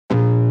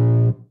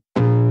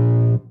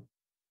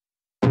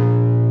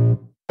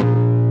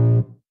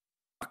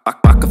I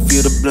can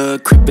feel the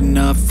blood creeping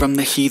up from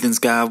the heathens.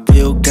 Got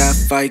will, got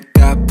fight,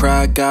 got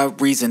pride,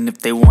 got reason. If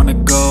they wanna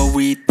go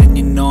eat, then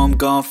you know I'm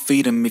gon'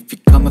 feed them. If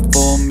you're coming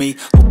for me,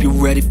 hope you're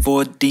ready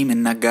for a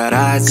demon. I got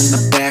eyes in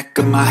the back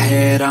of my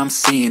head, I'm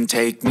seeing.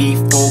 Take me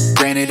for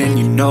granted and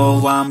you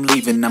know I'm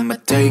leaving. I'ma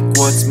take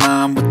what's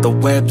mine with the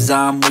webs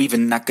I'm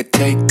weaving. I could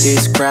take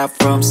this crowd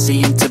from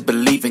seeing to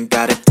believing.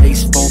 Got a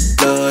taste for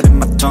blood and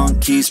my tongue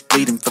keeps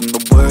bleeding from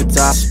the words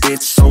I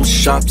spit. So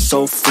sharp,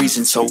 so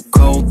freezing, so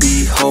cold.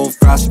 Behold,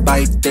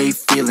 frostbite they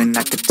feeling.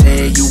 I could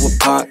tear you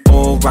apart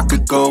or I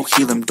could go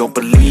heal them. Don't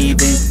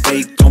believe in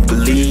fate, don't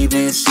believe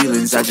in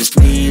ceilings. I just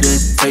need a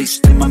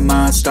taste and my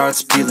mind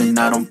starts peeling.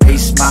 I don't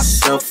pace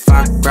myself,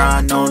 I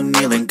grind on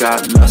kneeling.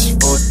 Got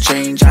lust for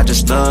change, I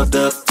just love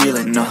the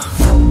feeling.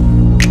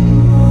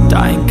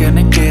 I ain't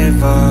gonna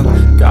give up.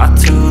 Got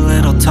too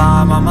little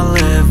time, I'ma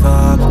live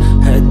up.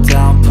 Head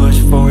down, push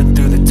forward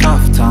through the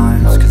tough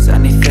times. Cause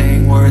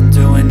anything worth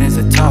doing is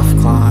a tough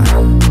climb.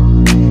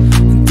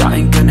 And I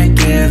ain't gonna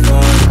give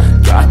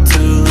up. Got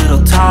too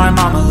little time,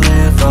 I'ma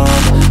live up.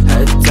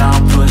 Head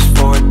down, push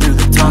forward through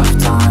the tough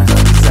times.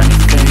 Cause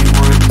anything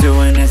worth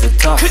doing is a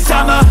tough climb. Cause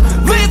I'ma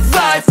live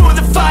life for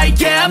the fight,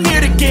 yeah, I'm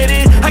here to get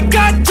it. I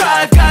got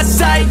drive, got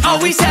sight,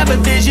 always have a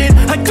vision.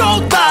 I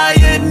go by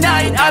at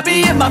night, I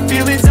be in my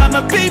feelings.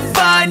 I'ma be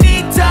fine,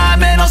 need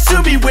time, and I'll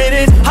soon be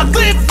winning. I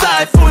live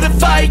life for the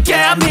fight,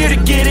 yeah, I'm here to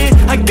get it.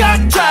 I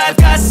got drive,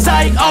 got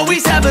sight,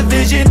 always have a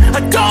vision.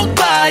 I go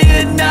by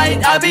at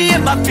night, I be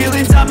in my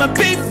feelings. I'ma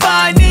be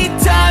fine, need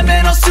time,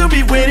 and I'll soon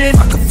be winning.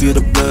 I can feel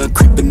the blood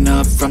creeping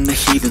up from the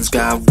heathens.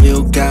 Got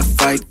will, got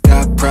fight,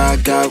 got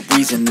pride, got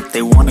reason. If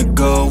they wanna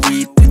go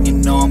eat, then you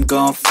know I'm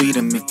gon' feed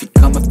them. If you're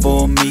coming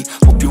for me,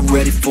 hope you're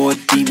ready for a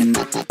demon.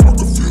 I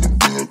can feel the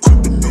blood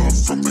creeping up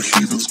from the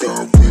heathens.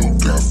 Got will,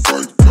 got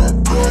fight,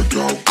 got pride,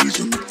 got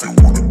reason. If they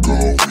wanna go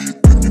eat,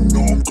 then you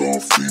know I'm gon'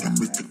 feed them.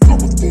 If you're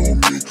coming for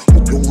me,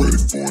 hope you're ready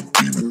for a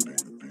demon.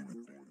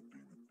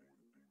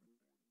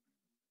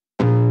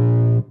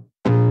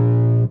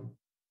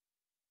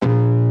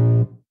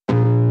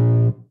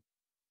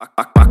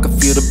 I can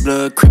feel the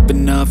blood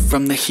creeping up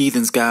from the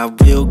heathens.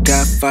 Got will,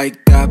 got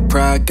fight, got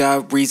pride,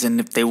 got reason.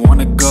 If they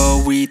wanna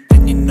go eat,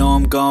 then you know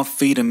I'm gon'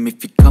 feed them.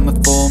 If you're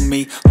coming for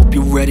me, hope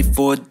you're ready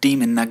for a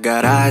demon. I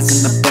got eyes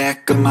in the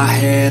back of my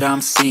head,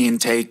 I'm seeing.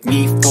 Take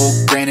me for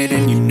granted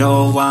and you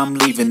know I'm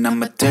leaving.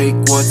 I'ma take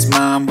what's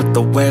mine with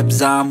the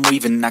webs I'm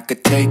weaving. I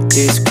could take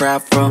this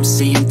crowd from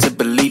seeing to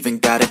believing.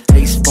 Got a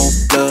taste for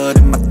blood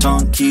and my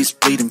tongue keeps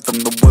bleeding from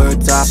the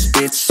words I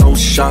spit. So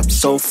sharp,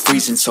 so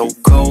freezing, so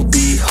cold.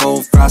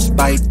 Behold,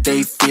 frostbite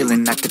they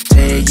feeling. I could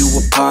tear you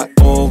apart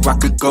or I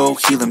could go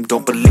heal them.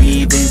 Don't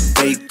believe in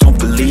fate, don't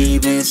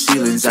believe in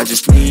ceilings. I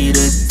just need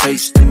a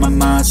taste and my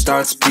mind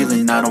starts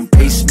peeling. I don't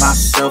pace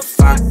myself,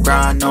 I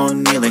grind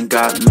on kneeling.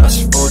 Got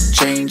lust for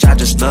change, I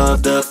just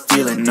love the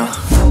feeling.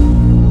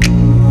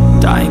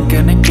 I ain't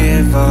gonna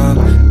give up.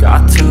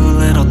 Got too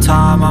little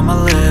time,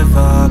 I'ma live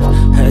up.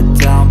 Head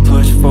down,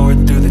 push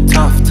forward through the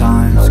tough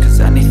times. Cause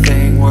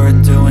anything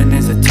worth doing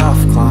is a tough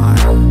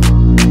climb.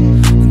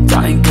 And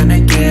I ain't gonna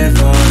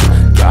give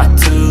up. Got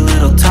too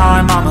little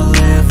time, I'ma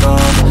live up.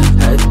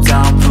 Head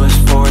down, push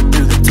forward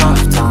through the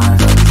tough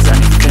times. Cause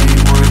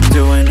anything worth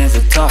doing is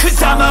a tough climb.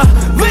 Cause I'ma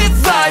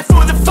live life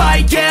for the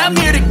fight, yeah, I'm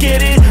here to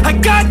get it. I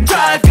got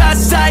drive, got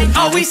sight,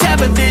 always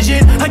have a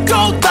vision. I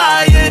go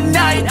by at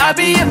night, I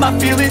be in my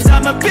feelings.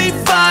 I'ma be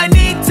fine,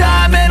 need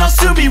time, and I'll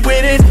soon be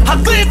winning. I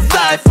live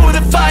life for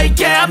the fight,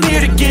 yeah, I'm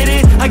here to get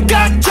it. I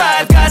got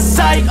drive, got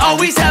sight,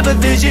 always have a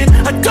vision.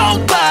 I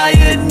go by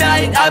at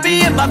night, I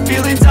be in my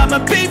feelings. I'ma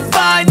be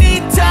fine,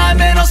 need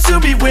time, and I'll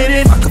soon be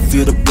winning. I can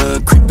feel the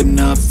blood creeping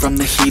up from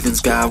the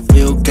heathens. Got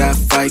will, got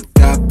fight,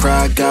 got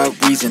pride, got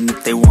reason.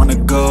 If they wanna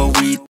go eat,